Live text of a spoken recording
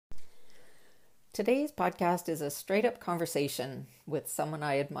Today's podcast is a straight up conversation with someone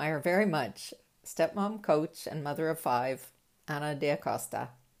I admire very much, stepmom, coach, and mother of five, Anna de Acosta.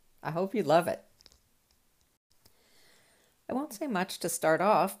 I hope you love it. I won't say much to start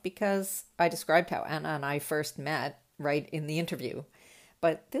off because I described how Anna and I first met right in the interview.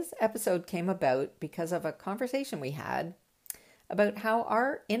 But this episode came about because of a conversation we had about how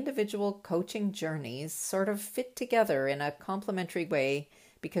our individual coaching journeys sort of fit together in a complementary way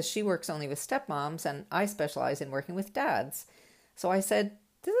because she works only with stepmoms and I specialize in working with dads. So I said,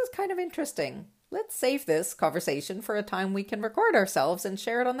 this is kind of interesting. Let's save this conversation for a time we can record ourselves and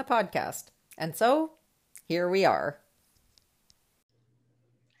share it on the podcast. And so, here we are.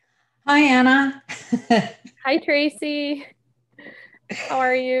 Hi, Anna. Hi, Tracy. How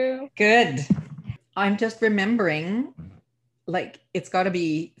are you? Good. I'm just remembering, it's got to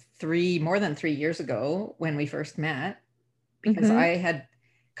be more than 3 years ago when we first met, because I had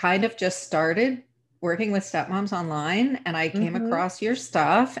kind of just started working with stepmoms online and I came across your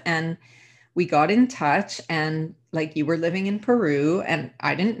stuff and we got in touch, and you were living in Peru and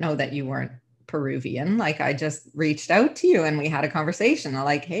I didn't know that you weren't Peruvian. I just reached out to you and we had a conversation. I'm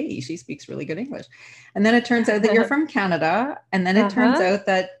like, hey, she speaks really good English. And then it turns out that you're from Canada. And then it turns out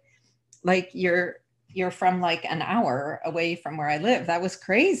that you're from an hour away from where I live. That was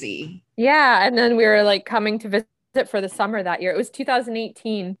crazy. Yeah. And then we were coming to visit for the summer that year. It was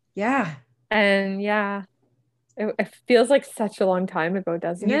 2018. Yeah. And yeah, it feels like such a long time ago,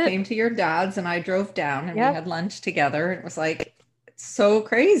 doesn't it? You came to your dad's and I drove down and we had lunch together. It was so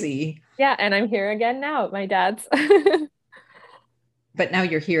crazy. Yeah. And I'm here again now at my dad's. But now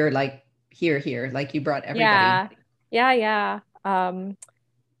you're here, here, you brought everybody. Yeah.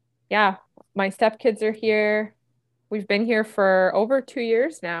 Yeah. My stepkids are here. We've been here for over 2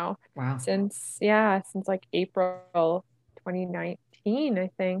 years now. Wow. Since April 2019,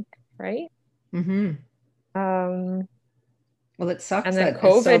 I think, right? Well, it sucks and then that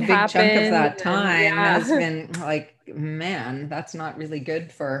COVID a so big happened, chunk of that time has been man, that's not really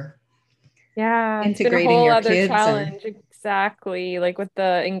good for integrating it's been a whole your other kids challenge. Exactly. With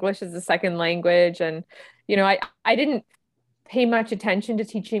the English as a second language. And, I didn't pay much attention to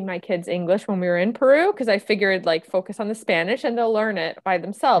teaching my kids English when we were in Peru because I figured focus on the Spanish and they'll learn it by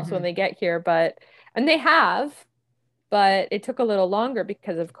themselves when they get here. And they have, but it took a little longer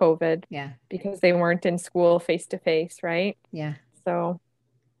because of COVID. Yeah. Because they weren't in school face to face, right? Yeah. So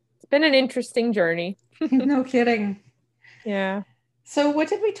it's been an interesting journey. No kidding. Yeah. So what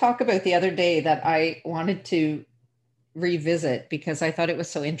did we talk about the other day that I wanted to revisit because I thought it was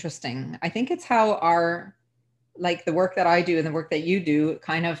so interesting? I think it's how our the work that I do and the work that you do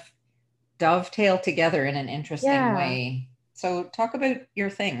kind of dovetail together in an interesting way. So talk about your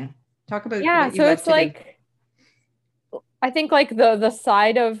thing. Talk about what you so like to do. I think the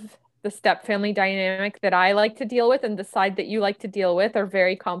side of the step family dynamic that I like to deal with and the side that you like to deal with are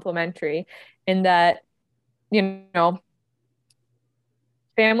very complementary in that,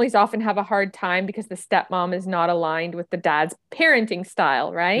 families often have a hard time because the stepmom is not aligned with the dad's parenting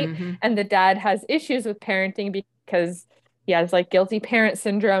style, right? And the dad has issues with parenting because he has guilty parent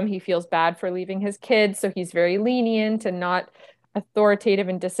syndrome. He feels bad for leaving his kids, so he's very lenient and not authoritative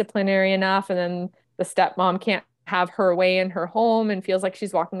and disciplinary enough. And then the stepmom can't have her way in her home and feels like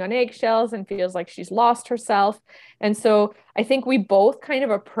she's walking on eggshells and feels like she's lost herself. And so I think we both kind of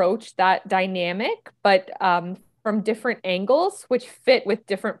approach that dynamic, but from different angles, which fit with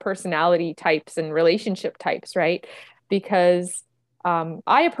different personality types and relationship types, right? Because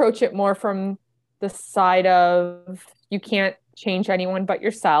I approach it more from the side of you can't change anyone but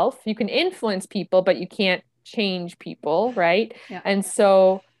yourself. You can influence people, but you can't change people, right? Yeah. And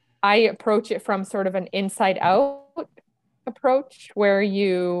so I approach it from sort of an inside out approach where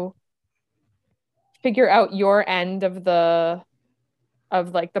you figure out your end of the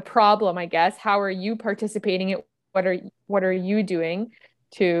problem, I guess. How are you participating in what are you doing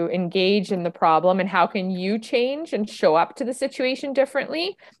to engage in the problem, and how can you change and show up to the situation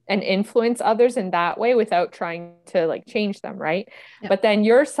differently and influence others in that way without trying to change them, right? Yep. But then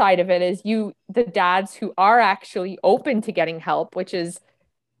your side of it is the dads who are actually open to getting help, which is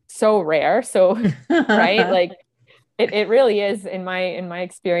so rare. So right, it really is in my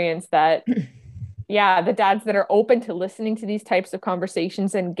experience that the dads that are open to listening to these types of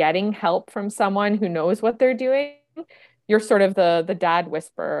conversations and getting help from someone who knows what they're doing, you're sort of the dad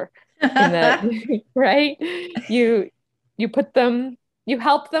whisperer in that, right? You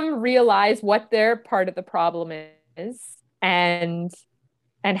help them realize what their part of the problem is and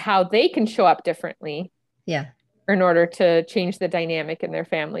how they can show up differently. Yeah. In order to change the dynamic in their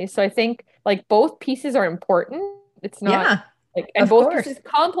family. So I think both pieces are important. It's not Like, and Of both course. pieces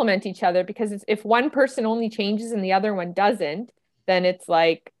complement each other because if one person only changes and the other one doesn't, then it's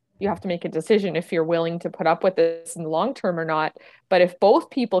like you have to make a decision if you're willing to put up with this in the long term or not. But if both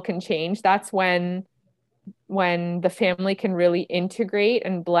people can change, that's when the family can really integrate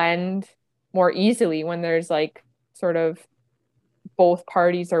and blend more easily, when there's like sort of both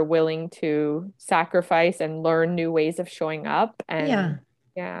parties are willing to sacrifice and learn new ways of showing up. Yeah. And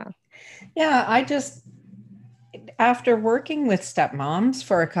yeah. Yeah. After working with stepmoms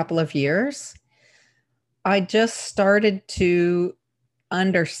for a couple of years, I just started to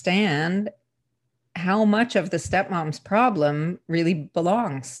understand how much of the stepmom's problem really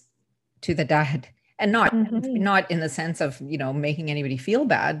belongs to the dad, and Mm-hmm. not in the sense of, making anybody feel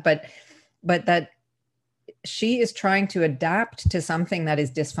bad, but that she is trying to adapt to something that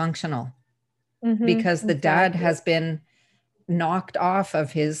is dysfunctional Mm-hmm. because the dad Exactly. has been knocked off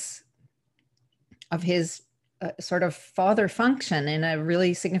of his sort of father function in a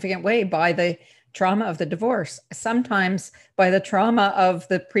really significant way by the trauma of the divorce, sometimes by the trauma of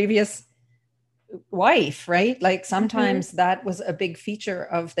the previous wife, right? Like Mm-hmm. sometimes that was a big feature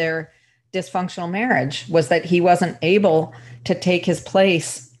of their dysfunctional marriage, was that he wasn't able to take his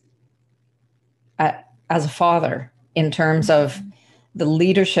place as a father in terms of the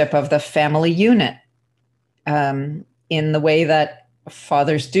leadership of the family unit, in the way that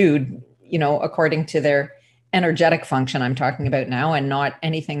fathers do, according to their energetic function. I'm talking about now, and not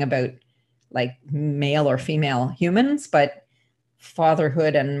anything about like male or female humans, but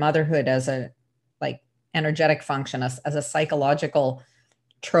fatherhood and motherhood as a like energetic function, as a psychological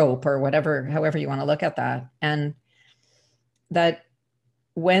trope, or whatever, however you want to look at that. And that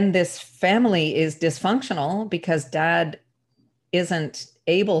when this family is dysfunctional because dad isn't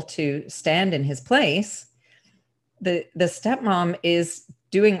able to stand in his place, the stepmom is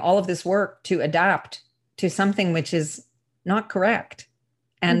doing all of this work to adapt to something which is not correct.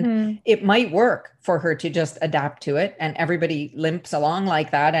 And Mm-hmm. it might work for her to just adapt to it, and everybody limps along like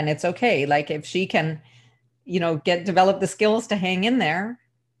that, and it's okay. Like if she can, develop the skills to hang in there,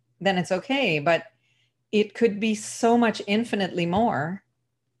 then it's okay. But it could be so much infinitely more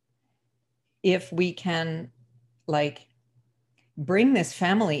if we can, like, bring this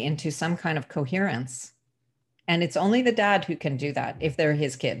family into some kind of coherence. And it's only the dad who can do that if they're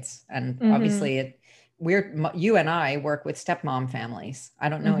his kids. And Mm-hmm. obviously you and I work with stepmom families. I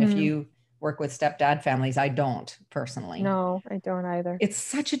don't know if Mm-hmm. you work with stepdad families. I don't personally. No, I don't either. It's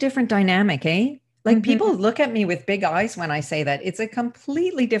such a different dynamic, eh? Like Mm-hmm. people look at me with big eyes when I say that. It's a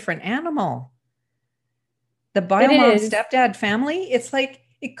completely different animal. The It biomom is. stepdad family, it's like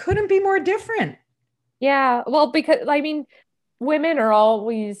it couldn't be more different. Yeah. Well, because I mean, women are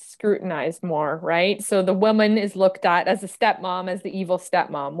always scrutinized more, right? So the woman is looked at as a stepmom, as the evil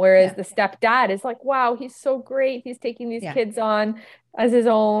stepmom, whereas Yeah. the stepdad is like, wow, he's so great. He's taking these Yeah. kids on as his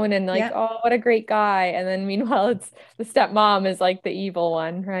own and like, Yeah. oh, what a great guy. And then meanwhile, it's the stepmom is like the evil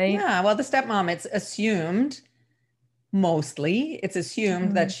one, right? Yeah. Well, the stepmom, it's assumed, mostly, it's assumed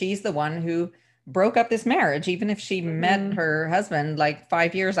Mm-hmm. that she's the one who broke up this marriage, even if she met Mm-hmm. her husband like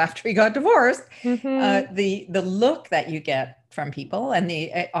 5 years after he got divorced. Mm-hmm. The look that you get from people, and the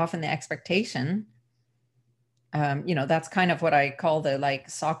often the expectation, that's kind of what I call the like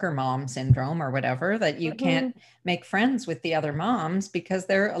soccer mom syndrome or whatever, that you can't Mm-hmm. make friends with the other moms because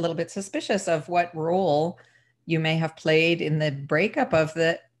they're a little bit suspicious of what role you may have played in the breakup of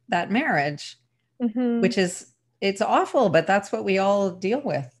that marriage, Mm-hmm. which is, it's awful, but that's what we all deal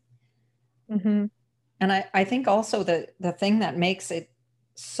with. Mm-hmm. And I think also the thing that makes it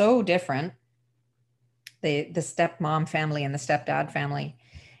so different, the stepmom family and the stepdad family,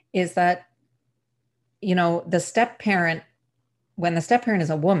 is that, the step parent, when the step parent is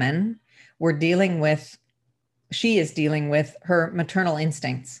a woman, we're dealing with, she is dealing with her maternal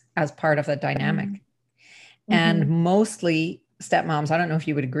instincts as part of the dynamic. Mm-hmm. And mostly stepmoms, I don't know if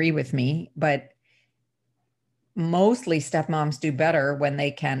you would agree with me, but mostly stepmoms do better when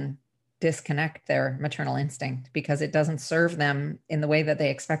they can disconnect their maternal instinct because it doesn't serve them in the way that they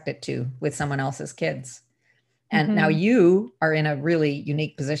expect it to with someone else's kids. And now Mm-hmm. you are in a really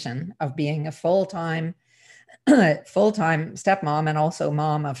unique position of being a full-time full-time stepmom and also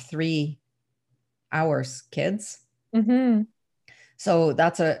mom of 3 hours kids. Mm-hmm. So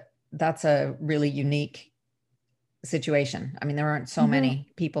that's a really unique situation. I mean, there aren't so Mm-hmm.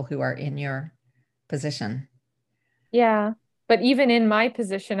 many people who are in your position. Yeah. But even in my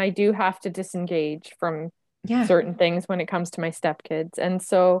position, I do have to disengage from Yeah. certain things when it comes to my stepkids. And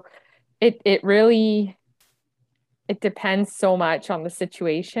so it really it depends so much on the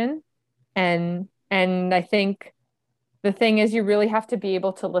situation. And I think the thing is you really have to be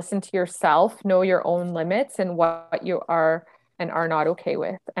able to listen to yourself, know your own limits and what you are and are not okay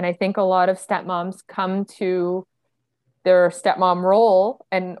with. And I think a lot of stepmoms come to their stepmom role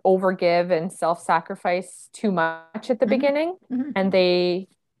and overgive and self-sacrifice too much at the beginning, and they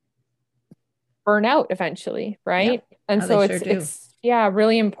burn out eventually, right? Yep. And Oh, they so sure do. it's yeah,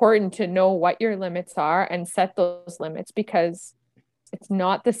 really important to know what your limits are and set those limits, because it's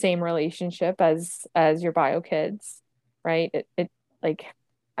not the same relationship as your bio kids, right? It like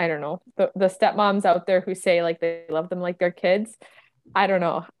I don't know. The stepmoms out there who say like they love them like their kids, I don't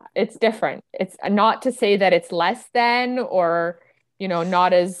know. It's different. It's not to say that it's less than, or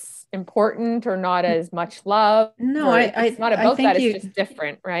not as important or not as much love, No, or it's not I about that. think It's just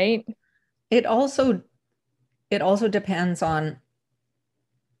different, right? it also depends on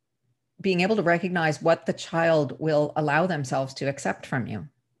being able to recognize what the child will allow themselves to accept from you.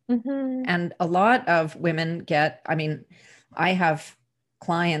 Mm-hmm. And a lot of women I mean, I have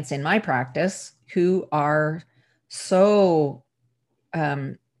clients in my practice who are so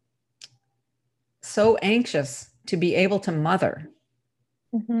so anxious to be able to mother.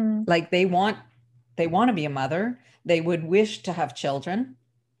 Mm-hmm. Like they want to be a mother. They would wish to have children,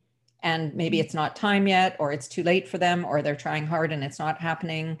 and maybe it's not time yet, or it's too late for them, or they're trying hard and it's not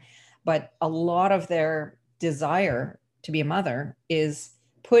happening. But a lot of their desire to be a mother is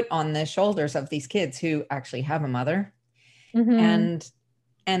put on the shoulders of these kids who actually have a mother. Mm-hmm.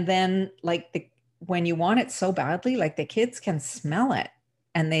 And then like when you want it so badly, like the kids can smell it,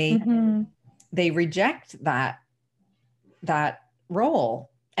 and Mm-hmm. they reject that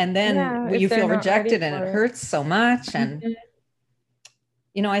role, and then Yeah, you if they're feel not ready rejected and it for it. hurts so much. And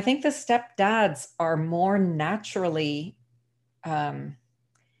Mhm. I think the stepdads are more naturally um,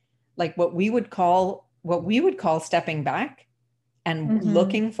 like what we would call stepping back and Mm-hmm.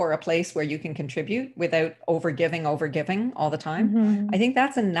 looking for a place where you can contribute without overgiving all the time. Mm-hmm. I think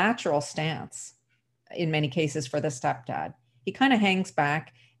that's a natural stance in many cases for the stepdad. He kind of hangs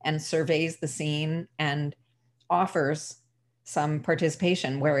back and surveys the scene and offers some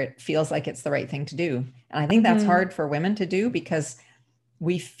participation where it feels like it's the right thing to do. And I think that's Mm-hmm. hard for women to do because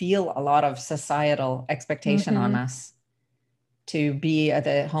we feel a lot of societal expectation on Mm-hmm. us to be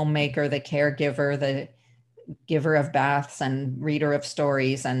the homemaker, the caregiver, the giver of baths and reader of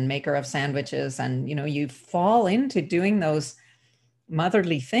stories and maker of sandwiches. And, you fall into doing those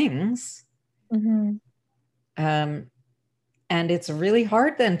motherly things. Mm-hmm. Um, and it's really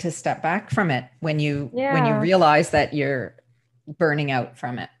hard then to step back from it when you Yeah. realize that you're burning out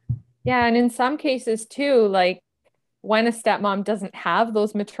from it. Yeah. And in some cases too, like when a stepmom doesn't have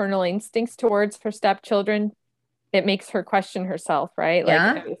those maternal instincts towards her stepchildren, it makes her question herself, right? Like,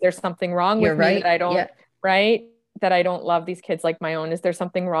 Yeah, is there something wrong you're with me that right. I don't, Yeah. right? That I don't love these kids like my own? Is there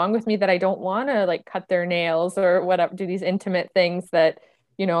something wrong with me that I don't want to like cut their nails or whatever, do these intimate things that,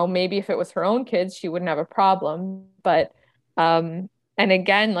 maybe if it was her own kids, she wouldn't have a problem. But, and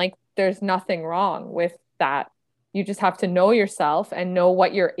again, like there's nothing wrong with that. You just have to know yourself and know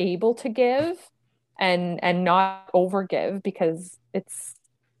what you're able to give and not overgive, because it's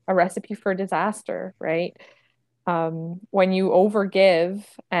a recipe for disaster, right? When you overgive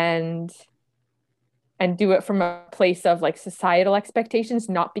and do it from a place of like societal expectations,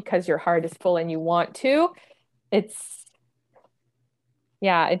 not because your heart is full and you want to, it's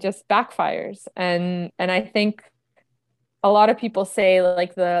yeah, it just backfires. And I think a lot of people say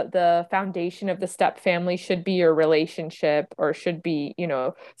like the foundation of the step family should be your relationship, or should be,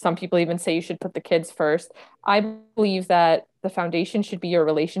 some people even say you should put the kids first. I believe that the foundation should be your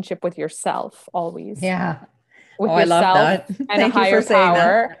relationship with yourself always, Yeah. Oh, with I love yourself that. and a Thank you for higher saying that.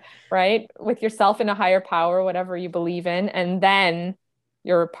 power, right? With yourself and a higher power, whatever you believe in, and then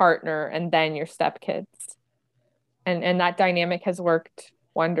your partner, and then your stepkids. And that dynamic has worked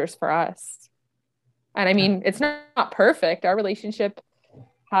wonders for us. And I mean, it's not perfect. Our relationship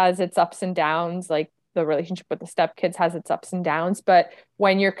has its ups and downs, like the relationship with the stepkids has its ups and downs, but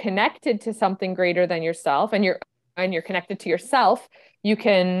when you're connected to something greater than yourself, and you're connected to yourself, you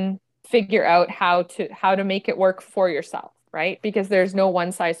can figure out how to make it work for yourself, right? Because there's no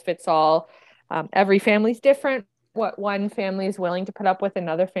one size fits all. Every family's different. What one family is willing to put up with,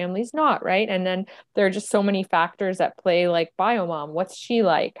 another family's not, right? And then there are just so many factors at play, like biomom. What's she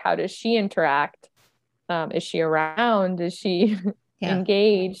like? How does she interact? Is she around? Is she Yeah.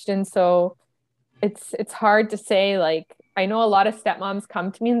 engaged? And so it's hard to say. Like, I know a lot of stepmoms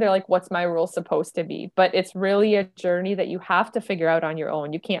come to me and they're like, what's my role supposed to be? But it's really a journey that you have to figure out on your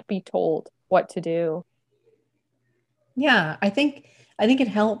own. You can't be told what to do. Yeah, I think it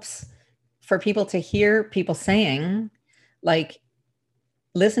helps for people to hear people saying, like,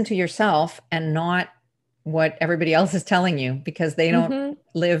 listen to yourself and not what everybody else is telling you, because they don't Mm-hmm.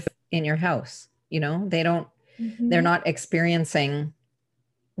 live in your house. They don't They're Mhm. not experiencing,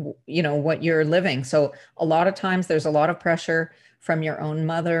 you know, what you're living. So a lot of times there's a lot of pressure from your own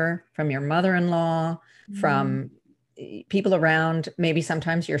mother, from your mother-in-law, Mhm. from people around. Maybe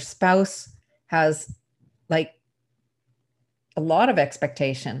sometimes your spouse has like a lot of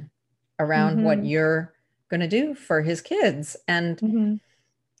expectation around what Mhm. you're going to do for his kids. And Mhm.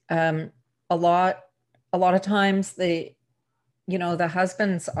 um, a lot, a lot of times you know, the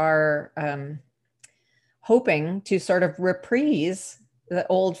husbands are hoping to sort of reprise the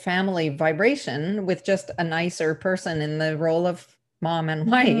old family vibration with just a nicer person in the role of mom and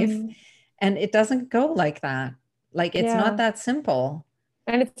wife. Mhm. And it doesn't go like that. Like, it's not Yeah. that simple.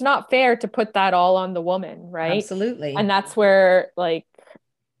 And it's not fair to put that all on the woman, right? And Absolutely. that's where like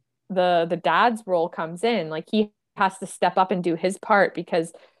the dad's role comes in. Like he has to step up and do his part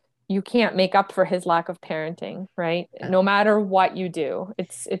because you can't make up for his lack of parenting, right? Uh, No matter what you do,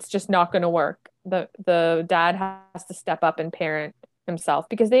 it's just not going to work. The dad has to step up and parent himself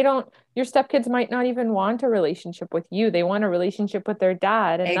because they don't your stepkids might not even want a relationship with you. They want a relationship with their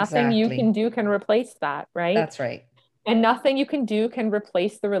dad, and nothing you can exactly. do can replace that, right? That's right. And nothing you can do can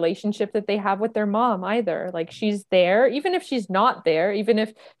replace the relationship that they have with their mom either. Like she's there, even if she's not there, even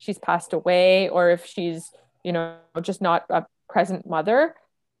if she's passed away or if she's, just not a present mother,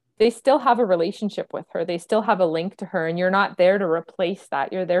 they still have a relationship with her. They still have a link to her, and you're not there to replace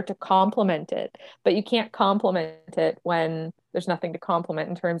that. You're there to complement it, but you can't complement it when there's nothing to complement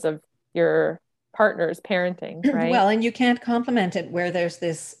in terms of your partner's parenting, right? Well, and you can't compliment it where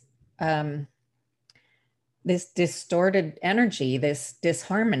there's um, this distorted energy, this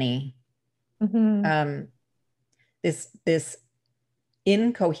disharmony, Mm-hmm. um, this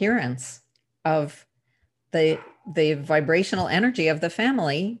incoherence of the the vibrational energy of the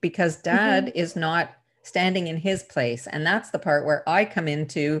family because Mm-hmm. dad is not standing in his place. And that's the part where I come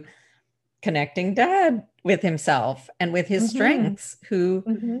into connecting dad with himself and with his Mm-hmm. strengths, who,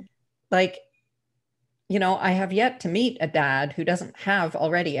 Mm-hmm. like, you know, I have yet to meet a dad who doesn't have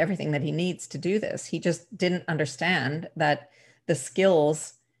already everything that he needs to do this. He just didn't understand that the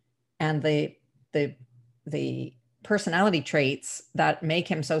skills and the the personality traits that make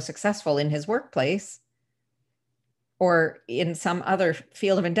him so successful in his workplace or in some other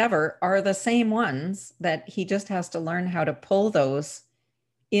field of endeavor are the same ones that he just has to learn how to pull those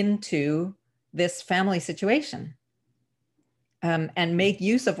into this family situation, and make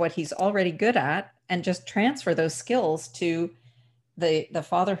use of what he's already good at and just transfer those skills to the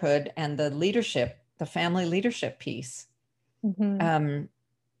fatherhood and the leadership, the family leadership piece. Mm-hmm. um,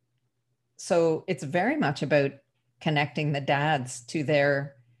 so it's very much about connecting the dads to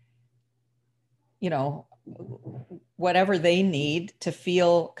their, you know, whatever they need to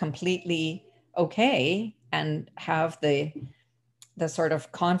feel completely okay and have the sort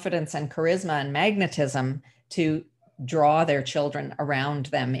of confidence and charisma and magnetism to draw their children around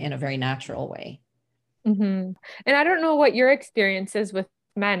them in a very natural way. Mm-hmm. And I don't know what your experience is with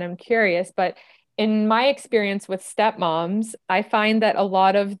men. I'm curious, but in my experience with stepmoms, I find that a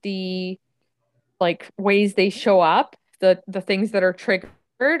lot of the like ways they show up, the things that are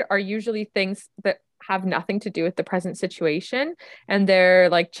triggered are usually things that have nothing to do with the present situation, and they're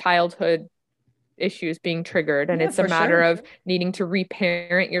like childhood issues being triggered, and Yeah, it's a for matter sure. of needing to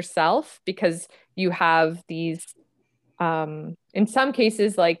reparent yourself because you have these in some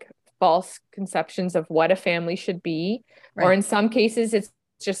cases like false conceptions of what a family should be, or Right. in some cases it's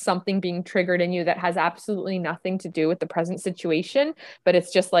just something being triggered in you that has absolutely nothing to do with the present situation, but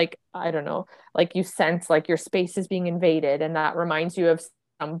it's just like, I don't know, like you sense like your space is being invaded and that reminds you of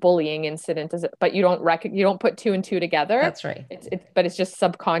some bullying incident, but you don't put two and two together. That's right. But it's just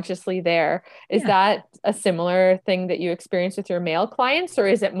subconsciously there. Is Yeah. that a similar thing that you experience with your male clients, or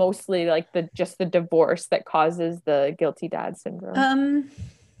is it mostly like the divorce that causes the guilty dad syndrome? um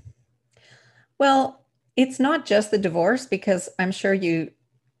well, it's not just the divorce, because I'm sure you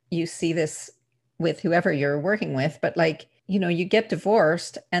see this with whoever you're working with, but, like, you know, you get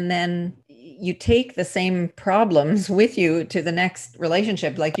divorced and then you take the same problems with you to the next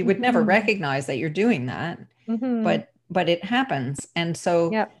relationship. Like, you would never Mm-hmm. recognize that you're doing that, Mm-hmm. but it happens. And so,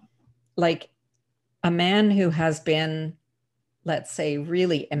 Yep. like, a man who has been, let's say,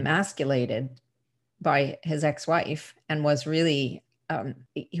 really emasculated by his ex-wife and was really,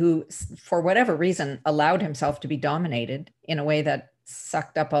 who, for whatever reason, allowed himself to be dominated in a way that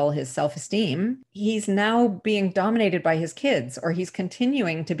sucked up all his self-esteem. He's now being dominated by his kids, or he's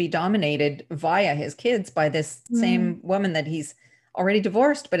continuing to be dominated via his kids by this Mm-hmm. same woman that he's already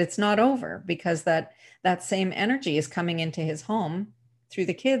divorced, but it's not over because that same energy is coming into his home through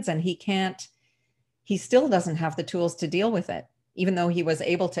the kids, and he still doesn't have the tools to deal with it. Even though he was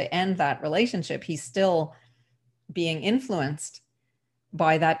able to end that relationship, he's still being influenced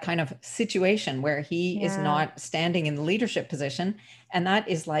by that kind of situation where he is Yeah. not standing in the leadership position. And that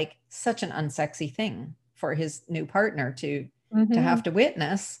is like such an unsexy thing for his new partner to have to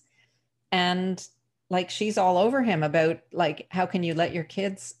witness. And like, she's all over him about like, how can you let your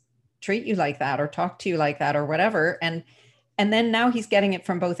kids treat you like that or talk to you like that or whatever. And then now he's getting it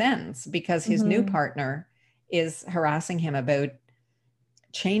from both ends because his new partner is harassing him about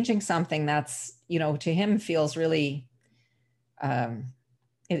changing something that's, you know, to him feels really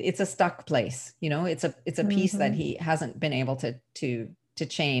it's a stuck place, you know, it's a piece that he hasn't been able to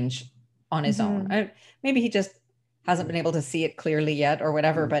change on his own. Maybe he just hasn't been able to see it clearly yet or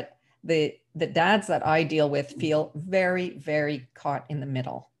whatever, but the dads that I deal with feel very, very caught in the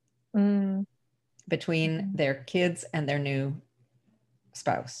middle between their kids and their new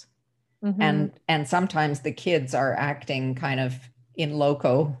spouse. And sometimes the kids are acting kind of in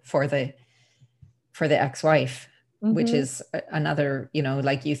loco for the ex-wife, which is another, you know,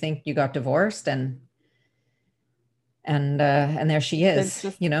 like, you think you got divorced and there she is,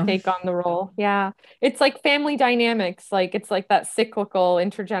 just you know, take on the role. Yeah. It's like family dynamics. Like, it's like that cyclical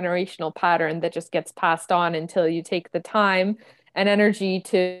intergenerational pattern that just gets passed on until you take the time and energy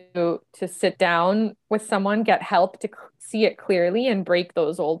to sit down with someone, get help to see it clearly and break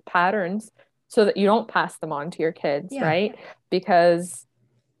those old patterns so that you don't pass them on to your kids, right? Because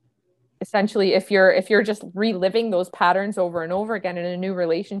essentially, if you're just reliving those patterns over and over again in a new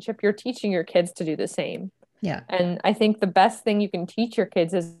relationship, you're teaching your kids to do the same. Yeah. And I think the best thing you can teach your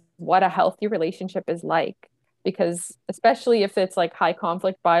kids is what a healthy relationship is like, because especially if it's like high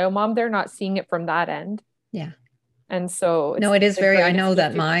conflict bio mom, they're not seeing it from that end. Yeah. And so no, it is very, I know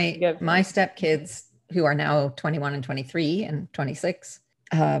that my my stepkids, who are now 21 and 23 and 26,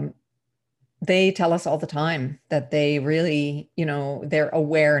 they tell us all the time that they really, you know, they're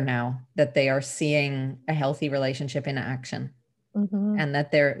aware now that they are seeing a healthy relationship in action, and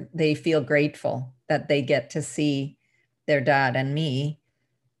that they feel grateful that they get to see their dad and me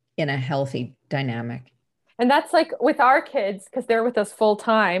in a healthy dynamic. And that's like with our kids, because they're with us full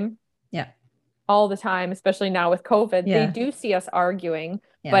time. Yeah. All the time, especially now with COVID, Yeah. they do see us arguing,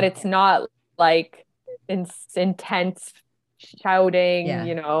 Yeah. but it's not like intense shouting, Yeah.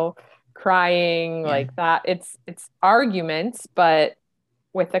 you know, crying Yeah. like that. It's arguments, but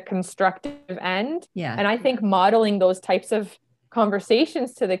with a constructive end. Yeah. And I think modeling those types of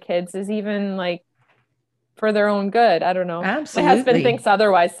conversations to the kids is even like for their own good. I don't know. Absolutely. My husband thinks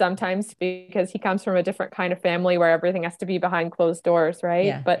otherwise sometimes because he comes from a different kind of family where everything has to be behind closed doors, right?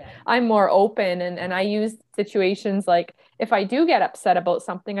 Yeah. But I'm more open, and I use situations like, if I do get upset about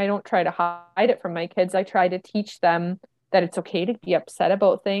something, I don't try to hide it from my kids. I try to teach them that it's okay to be upset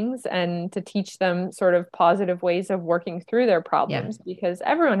about things and to teach them sort of positive ways of working through their problems, because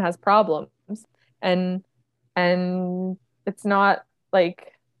everyone has problems, and it's not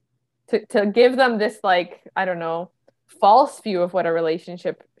like to give them this, like, I don't know, false view of what a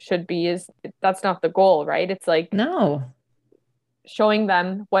relationship should be. Is that's not the goal, right? It's like, no, showing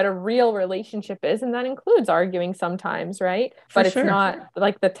them what a real relationship is, and that includes arguing sometimes, right? For but it's sure. not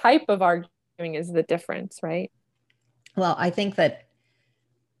like the type of arguing is the difference, right? Well, I think that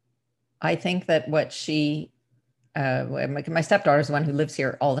what she my stepdaughter's the one who lives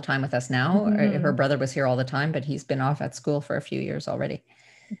here all the time with us now. Her brother was here all the time, but he's been off at school for a few years already.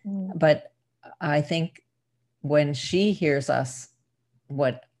 But I think when she hears us,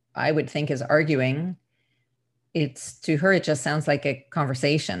 what I would think is arguing, it's, to her, it just sounds like a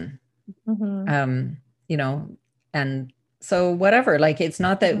conversation. You know, and so whatever, like, it's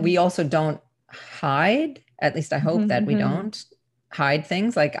not that we also don't hide, at least I hope that we don't hide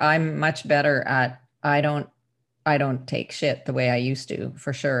things. Like, I'm much better at, I don't take shit the way I used to,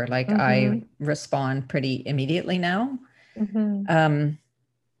 for sure. Like, I respond pretty immediately now.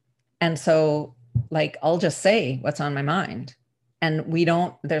 And so, like, I'll just say what's on my mind, and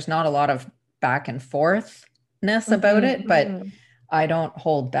there's not a lot of back and forthness about it, but I don't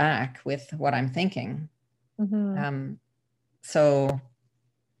hold back with what I'm thinking. So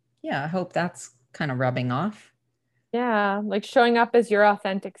yeah, I hope that's kind of rubbing off. Yeah, like showing up as your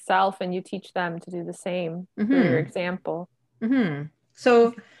authentic self, and you teach them to do the same through your example.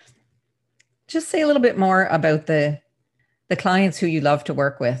 So just say a little bit more about the clients who you love to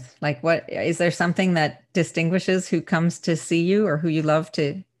work with. Like, what is there something that distinguishes who comes to see you or who you love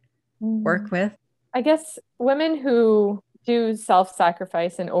to work with? I guess women who do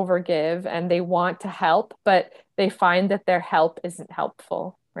self-sacrifice and overgive, and they want to help, but they find that their help isn't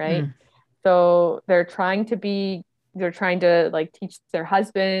helpful, right? So they're trying to like teach their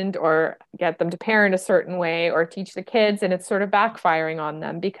husband or get them to parent a certain way or teach the kids, and it's sort of backfiring on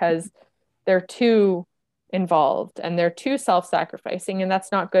them because they're too involved, and they're too self-sacrificing, and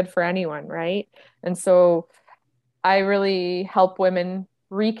that's not good for anyone, right? And so I really help women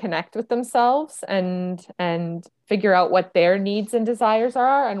reconnect with themselves and figure out what their needs and desires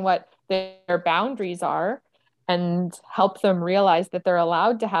are and what their boundaries are, and help them realize that they're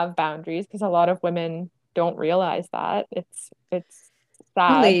allowed to have boundaries, because a lot of women don't realize that. It's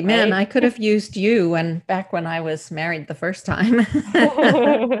sad, Holy man, right? I could have used you when back when I was married the first time.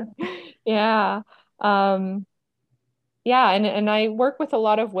 Yeah. Um, yeah, and I work with a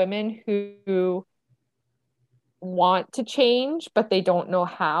lot of women who want to change, but they don't know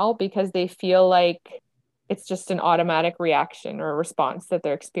how, because they feel like it's just an automatic reaction or a response that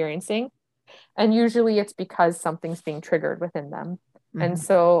they're experiencing. And usually it's because something's being triggered within them. And Mhm.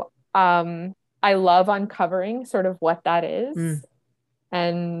 so I love uncovering sort of what that is, Mm.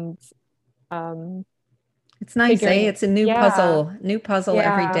 and um, It's nice, eh? figuring, It's a yeah, new puzzle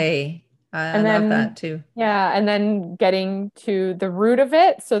every yeah. day. I And love that then, too. yeah, and then getting to the root of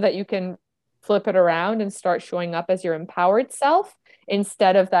it so that you can flip it around and start showing up as your empowered self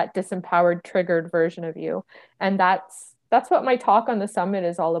instead of that disempowered, triggered version of you. And that's what my talk on the summit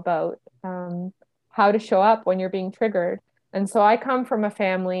is all about. How to show up when you're being triggered. And so I come from a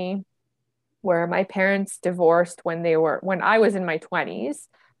family where my parents divorced when I was in my 20s,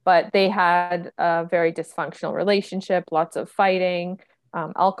 but they had a very dysfunctional relationship, lots of fighting,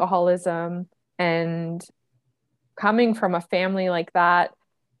 alcoholism, and coming from a family like that,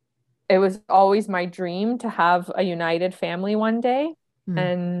 it was always my dream to have a united family one day. Mm.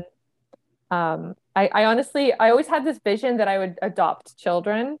 And I honestly, I always had this vision that I would adopt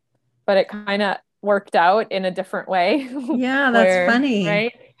children, but it kind of worked out in a different way Yeah, that's where, funny.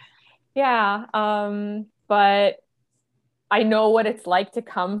 right? Yeah. But I know what it's like to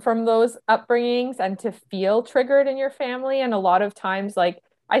come from those upbringings and to feel triggered in your family. And a lot of times, like,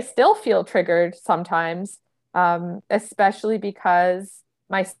 I still feel triggered sometimes, especially because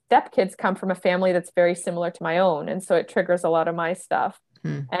my stepkids come from a family that's very similar to my own. And so it triggers a lot of my stuff.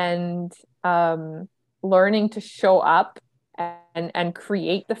 Mm. And um, learning to show up and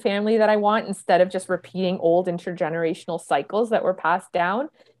create the family that I want instead of just repeating old intergenerational cycles that were passed down.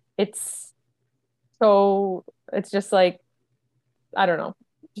 It's so, it's just like, I don't know,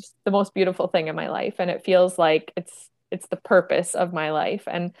 just the most beautiful thing in my life. And it feels like it's the purpose of my life.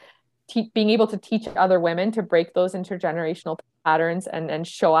 And being able to teach other women to break those intergenerational patterns and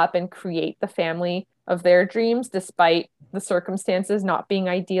show up and create the family of their dreams despite the circumstances not being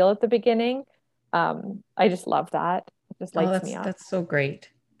ideal at the beginning. I just love that. It just Oh, lights me up. that's so great.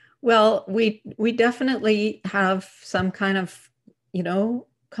 Well, we definitely have some kind of,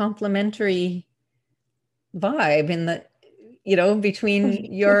 complementary vibe in the,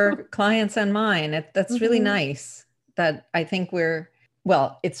 between your clients and mine. That's really Mhm. nice that I think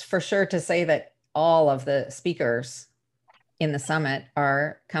well, it's for sure to say that all of the speakers in the summit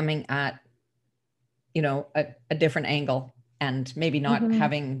are coming at, a different angle and maybe not Mhm.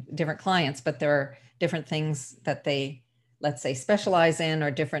 having different clients, but there are different things that they, let's say, specialize in,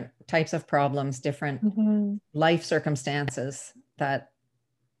 or different types of problems, different Mhm. life circumstances that,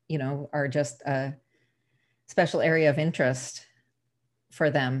 are just a special area of interest for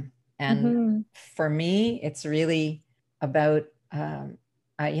them. And Mhm. for me, it's really about,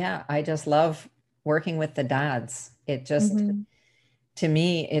 yeah, I just love working with the dads. It just, Mhm. to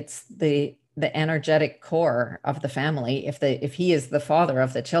me, it's the energetic core of the family. If he is the father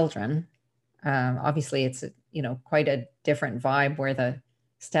of the children, obviously it's quite a different vibe where the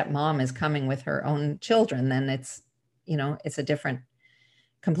stepmom is coming with her own children. Then it's a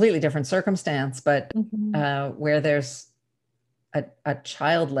completely different circumstance. But Mhm. where there's a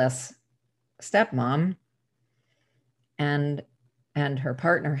childless stepmom and her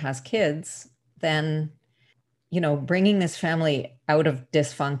partner has kids, then bringing this family out of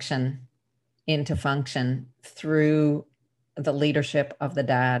dysfunction into function through the leadership of the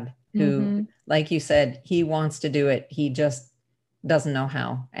dad, who, Mhm. like you said, he wants to do it, he just doesn't know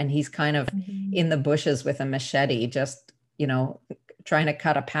how, and he's kind of Mhm. in the bushes with a machete, just trying to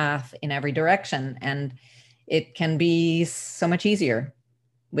cut a path in every direction. And it can be so much easier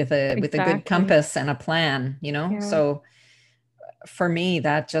with a good Exactly. compass and a plan. Yeah. So for me,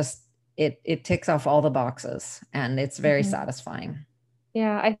 that just it ticks off all the boxes, and it's very Mhm. satisfying.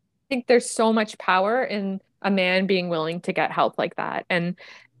 Yeah, I think there's so much power in a man being willing to get help like that. And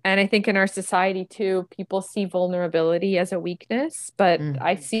I think in our society too, people see vulnerability as a weakness, but Mm.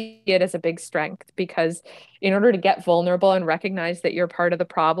 I see it as a big strength, because in order to get vulnerable and recognize that you're part of the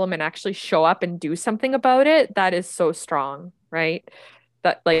problem and actually show up and do something about it, that is so strong, right?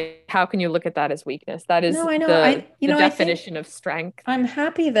 That, like, how can you look at that as weakness? That is No, I know. the I the think definition of strength. I'm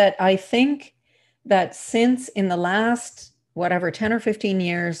happy that I think that since in the last, whatever, 10 or 15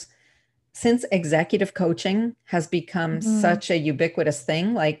 years, since executive coaching has become Mhm. such a ubiquitous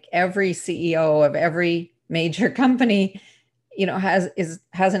thing, like every CEO of every major company,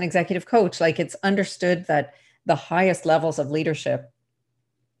 has an executive coach. Like it's understood that the highest levels of leadership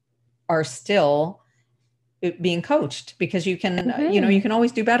are still being coached because you Mhm. can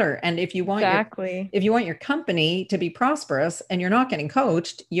always do better. And Exactly. if you want your company to be prosperous and you're not getting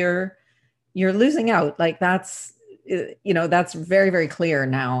coached, you're losing out. Like that's very, very clear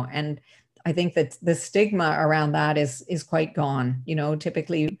now. And I think that the stigma around that is quite gone.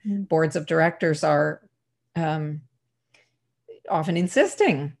 Typically Mhm. boards of directors are um, often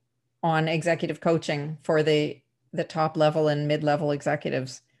insisting on executive coaching for the top level and mid-level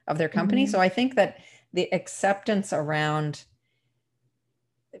executives of their company. So Mhm. I think that the acceptance around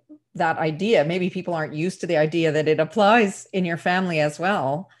that idea, maybe people aren't used to the idea that it applies in your family as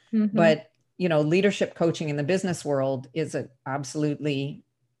well, Mhm. but leadership coaching in the business world is an absolutely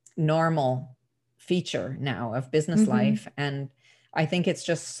normal feature now of business Mhm. life. And I think it's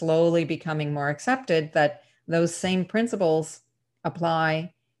just slowly becoming more accepted that those same principles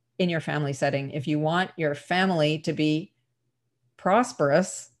apply in your family setting. If you want your family to be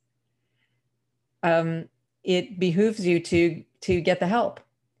prosperous, um, it behooves you to get the help,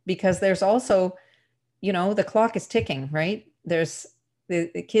 because there's also, the clock is ticking, right?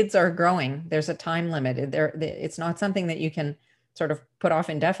 The kids are growing. There's a time limit. It's not something that you can sort of put off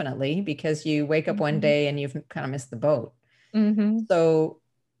indefinitely because you wake up one Mhm. day and you've kind of missed the boat. Mhm. So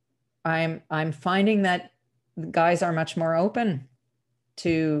I'm finding that guys are much more open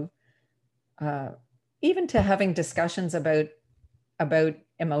to uh, even to having discussions about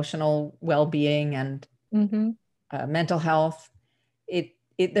emotional well-being and Mhm. mental health.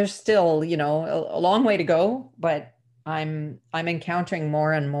 There's still, a long way to go, but I'm encountering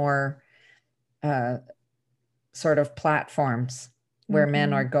more and more uh, sort of platforms where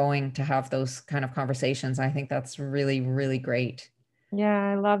men are Mhm. going to have those kind of conversations. I think that's really, really great.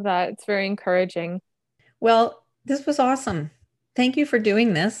 Yeah, I love that. It's very encouraging. Well, this was awesome. Thank you for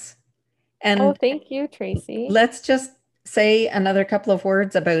doing this. Oh, And thank you, Tracy. let's just say another couple of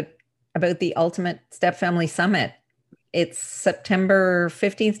words about the Ultimate Step Family Summit. It's September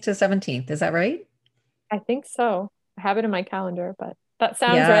 15th to 17th. Is that right? I think so. I have it in my calendar, but that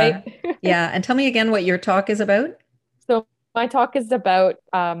sounds right. Yeah. Yeah. And tell me again what your talk is about. So my talk is about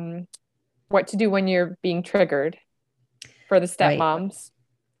what to do when you're being triggered for the Right. stepmoms.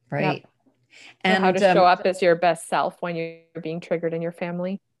 Yep. Right. So how And to show up as your best self when you're being triggered in your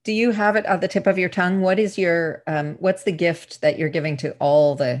family. do you have it at the tip of your tongue? What's the gift that you're giving to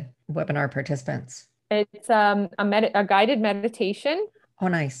all the webinar participants? It's a guided meditation Oh,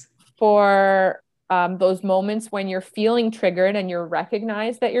 nice. for those moments when you're feeling triggered and you're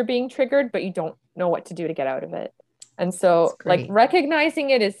recognized that you're being triggered, but you don't know what to do to get out of it. And That's so, like, great. recognizing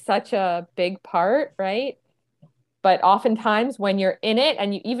it is such a big part, right? But oftentimes, when you're in it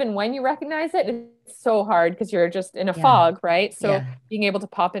and even when you recognize it, it's so hard because you're just in a Yeah. fog, right? So, Yeah. being able to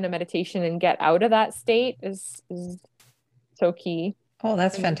pop in a meditation and get out of that state is so key. Oh,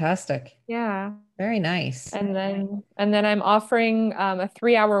 that's And fantastic. yeah. Very nice. And then I'm offering a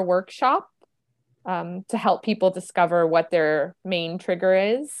 3-hour workshop to help people discover what their main trigger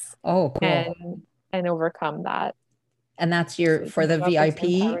is Oh, cool. and overcome that. And that's So you for can the show up as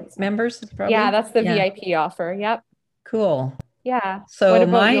VIP empowered self. members, Yeah, probably? that's the Yeah. VIP offer. Yep. Cool. Yeah. What So about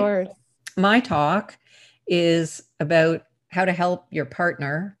my yours? my talk is about how to help your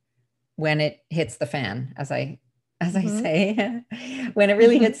partner when it hits the fan, as I Hmm. say, when it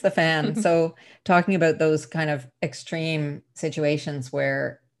really hits the fan. So talking about those kind of extreme situations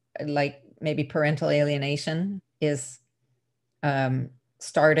where, like, maybe parental alienation is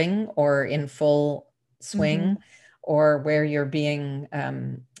starting or in full Hmm. swing, or where you're being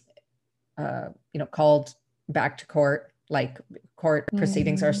called back to court, like court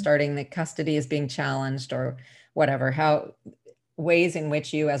proceedings are Hmm. starting, the custody is being challenged, or whatever. How ways in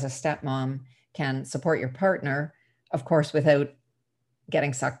which you as a stepmom can support your partner, of course, without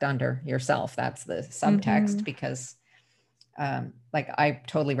getting sucked under yourself. That's the subtext, Hmm. because like I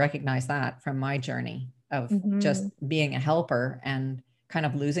totally recognize that from my journey of just Hmm. being a helper and kind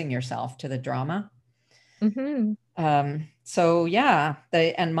of losing yourself to the drama. Hmm. So yeah,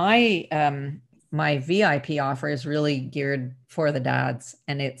 my VIP offer is really geared for the dads,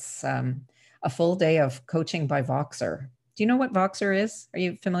 and it's a full day of coaching by Voxer. Do you know what Voxer is? Are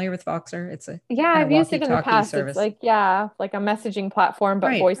you familiar with Voxer? It's a Yeah, kind of I've used it in the walkie-talkie past. It's service. like, yeah, like a messaging platform, but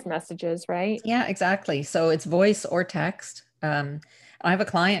Right. voice messages, right? Yeah, exactly. So it's voice or text. I have a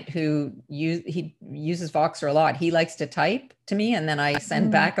client he uses Voxer a lot. He likes to type to me, and then I send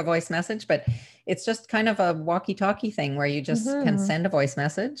Mm. back a voice message. But It's just kind of a walkie-talkie thing where you just can Mm-hmm. send a voice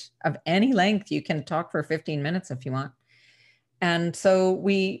message of any length. You can talk for 15 minutes if you want. And so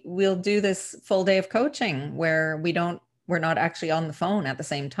we'll do this full day of coaching where we're not actually on the phone at the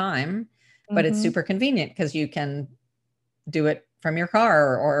same time, but it's Mm-hmm. super convenient because you can do it from your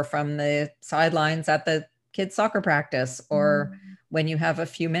car or from the sidelines at the kids' soccer practice, or when you have a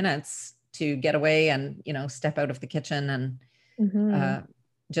few minutes to get away and, step out of the kitchen and Mm-hmm.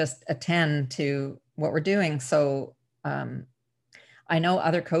 just attend to what we're doing. So I know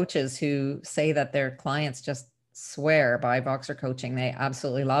other coaches who say that their clients just swear by Voxer coaching. They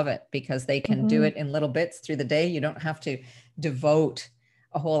absolutely love it because they can do Mm-hmm. it in little bits through the day. You don't have to devote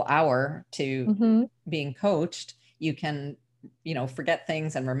a whole hour to Mm-hmm. being coached. You can, forget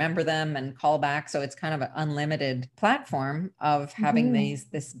things and remember them and call back. So it's kind of an unlimited platform of having Mm-hmm.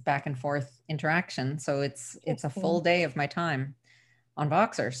 this back and forth interaction. So it's a full Interesting. day of my time on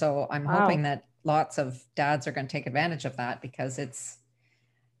Voxer. So I'm hoping Wow. that lots of dads are going to take advantage of that because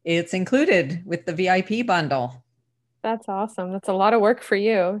it's included with the VIP bundle. That's awesome. That's a lot of work for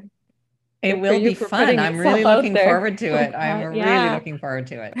you. It Good for will you be for fun. putting I'm yourself really out looking there forward to like it. I'm that. really Yeah. looking forward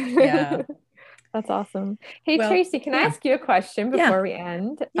to it. Yeah. That's awesome. Hey, Well, Tracy, can I yeah. ask you a question Yeah. before we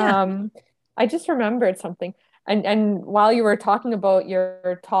end? Yeah. I just remembered something. And while you were talking about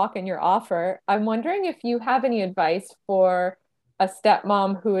your talk and your offer, I'm wondering if you have any advice for a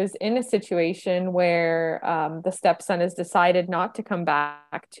stepmom who is in a situation where the stepson has decided not to come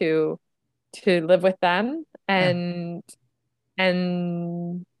back to live with them, Yeah.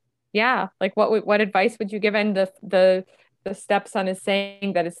 and yeah, like what advice would you give? And the stepson is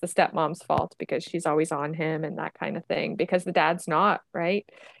saying that it's the stepmom's fault because she's always on him and that kind of thing because the dad's not, right?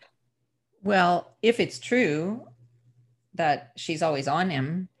 Well, if it's true that she's always on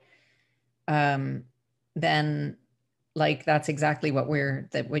him, um, then like that's exactly what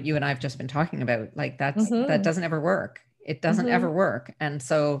you and I've just been talking about. Like that Mm-hmm. doesn't ever work. It doesn't Mm-hmm. ever work. And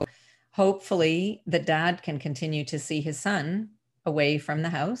so hopefully the dad can continue to see his son away from the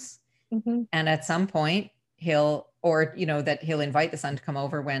house. Mm-hmm. And at some point that he'll invite the son to come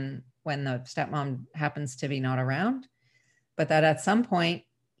over when the stepmom happens to be not around, but that at some point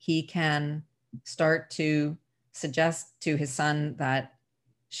he can start to suggest to his son that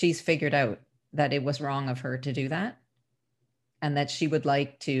she's figured out that it was wrong of her to do that and that she would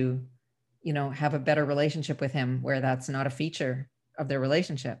like to have a better relationship with him where that's not a feature of their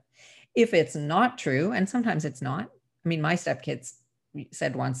relationship. If it's not true, and sometimes it's not. I mean, my stepkids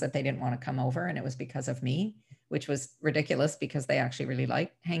said once that they didn't want to come over and it was because of me, which was ridiculous because they actually really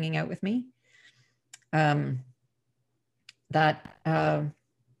like hanging out with me. That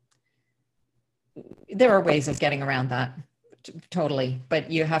There are ways of getting around that, totally, but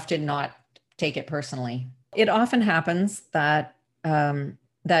you have to not take it personally. It often happens that that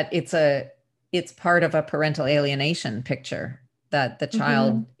it's part of a parental alienation picture, that the Mm-hmm.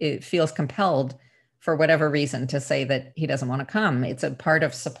 child it feels compelled for whatever reason to say that he doesn't want to come. It's a part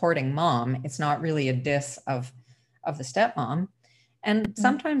of supporting mom. It's not really a diss of the stepmom. And Mm-hmm.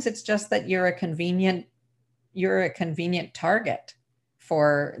 sometimes it's just that you're a convenient target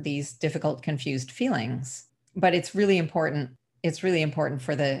for these difficult, confused feelings. But it's really important. It's really important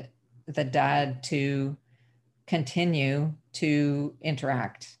for the dad to continue to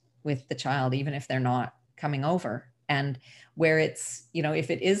interact with the child, even if they're not coming over. And where it's, if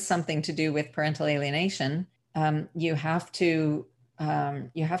it is something to do with parental alienation, you have to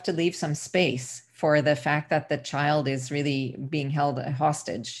leave some space for the fact that the child is really being held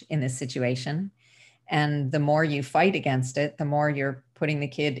hostage in this situation. And the more you fight against it, the more you're putting the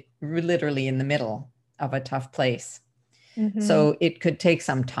kid literally in the middle of a tough place. Mm-hmm. So it could take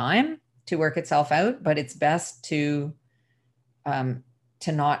some time to work itself out, but it's best to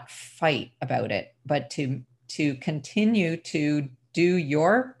not fight about it, but to continue to do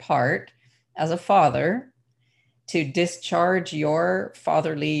your part as a father, to discharge your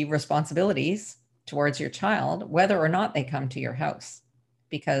fatherly responsibilities towards your child, whether or not they come to your house,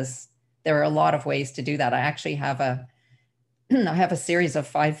 because there are a lot of ways to do that. I actually have I have a series of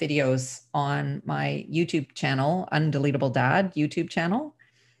 5 videos on my YouTube channel, Undeletable Dad YouTube channel.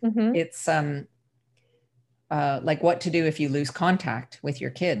 Mm-hmm. It's like what to do if you lose contact with your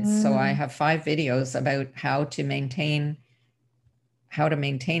kids. So I have 5 videos about how to maintain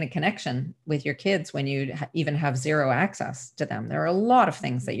a connection with your kids when you even have zero access to them. There are a lot of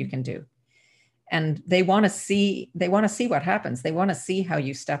things that you can do. And they want to see what happens. They want to see how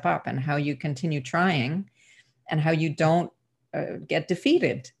you step up and how you continue trying and how you don't get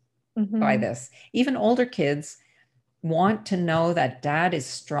defeated by Mm-hmm. this. Even older kids want to know that dad is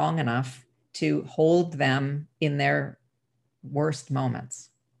strong enough to hold them in their worst moments.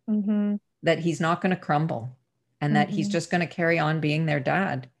 Mm-hmm. that he's not going to crumble and that he's just going to carry on being their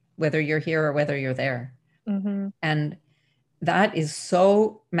dad, whether you're here or whether you're there. And that is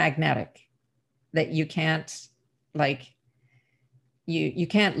so magnetic that you can't like, you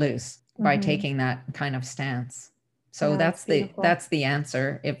can't lose by taking that kind of stance. So that's the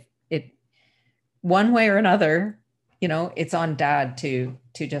answer. If it, one way or another, you know, it's on dad to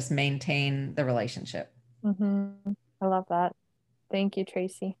just maintain the relationship. I love that. Thank you,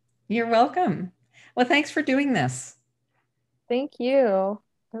 Tracy. You're welcome. Well, thanks for doing this. Thank you.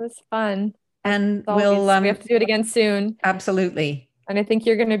 It was fun. And we have to do it again soon. Absolutely. And I think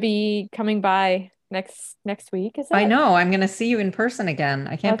you're going to be coming by next week, is it? I know. I'm going to see you in person again.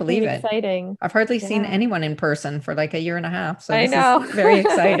 I can't believe it. Exciting. I've hardly seen anyone in person for like a year and a half. So I know. Is very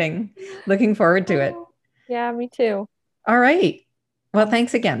exciting. Looking forward to it. Yeah, me too. All right. Well,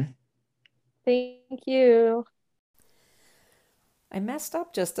 thanks again. Thank you. I messed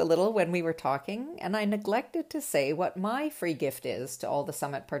up just a little when we were talking, and I neglected to say what my free gift is to all the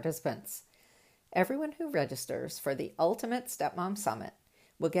summit participants. Everyone who registers for the Ultimate Stepmom Summit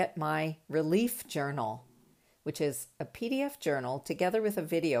will get my Relief Journal, which is a PDF journal together with a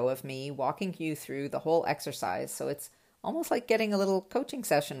video of me walking you through the whole exercise. So it's almost like getting a little coaching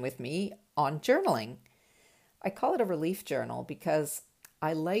session with me on journaling. I call it a relief journal because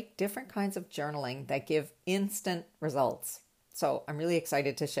I like different kinds of journaling that give instant results. So I'm really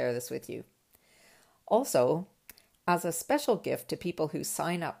excited to share this with you. Also, as a special gift to people who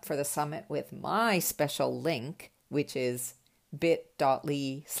sign up for the summit with my special link, which is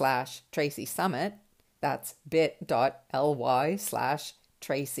bit.ly/Tracy Summit, that's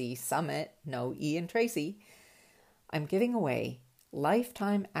bit.ly/Tracy Summit, no E in Tracy, I'm giving away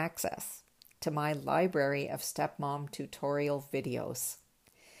lifetime access to my library of stepmom tutorial videos.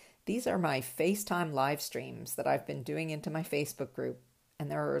 These are my FaceTime live streams that I've been doing into my Facebook group, and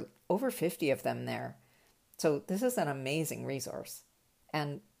there are over 50 of them there. So this is an amazing resource,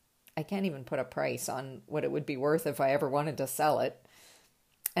 and I can't even put a price on what it would be worth if I ever wanted to sell it.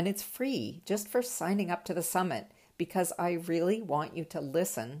 And it's free just for signing up to the summit, because I really want you to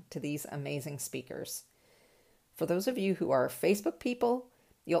listen to these amazing speakers. For those of you who are Facebook people,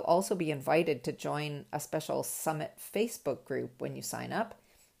 you'll also be invited to join a special summit Facebook group when you sign up.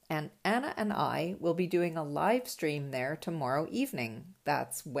 And Anna and I will be doing a live stream there tomorrow evening.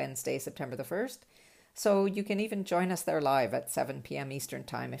 That's Wednesday, September the 1st. So you can even join us there live at 7 p.m. Eastern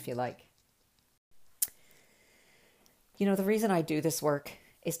Time if you like. You know, the reason I do this work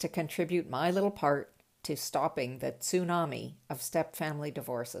is to contribute my little part to stopping the tsunami of step-family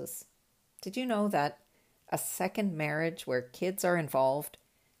divorces. Did you know that a second marriage where kids are involved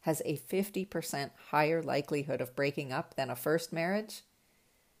has a 50% higher likelihood of breaking up than a first marriage?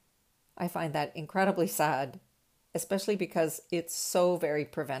 I find that incredibly sad, especially because it's so very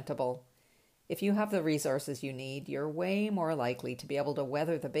preventable. If you have the resources you need, you're way more likely to be able to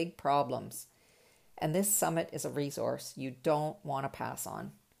weather the big problems. And this summit is a resource you don't want to pass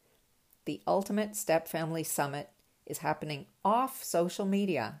on. The Ultimate Step Family Summit is happening off social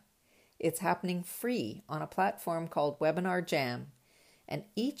media. It's happening free on a platform called Webinar Jam, and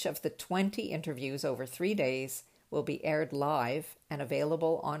each of the 20 interviews over 3 days will be aired live and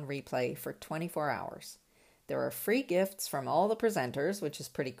available on replay for 24 hours. There are free gifts from all the presenters, which is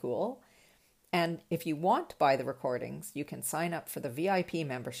pretty cool. And if you want to buy the recordings, you can sign up for the VIP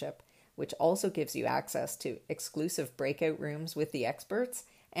membership, which also gives you access to exclusive breakout rooms with the experts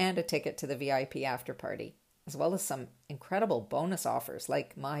and a ticket to the VIP after party, as well as some incredible bonus offers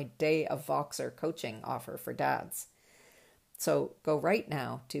like my Day of Voxer coaching offer for dads. So go right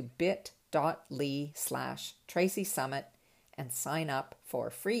now to bit.ly/Tracy Summit and sign up for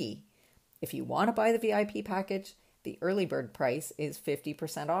free. If you want to buy the VIP package, the early bird price is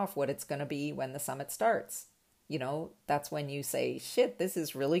 50% off what it's going to be when the summit starts. You know, that's when you say, shit, this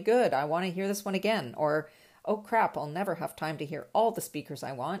is really good. I want to hear this one again. Or, oh crap, I'll never have time to hear all the speakers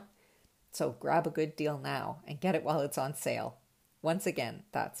I want. So grab a good deal now and get it while it's on sale. Once again,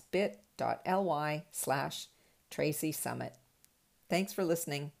 that's bit.ly/Tracy Summit. Thanks for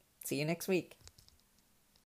listening. See you next week.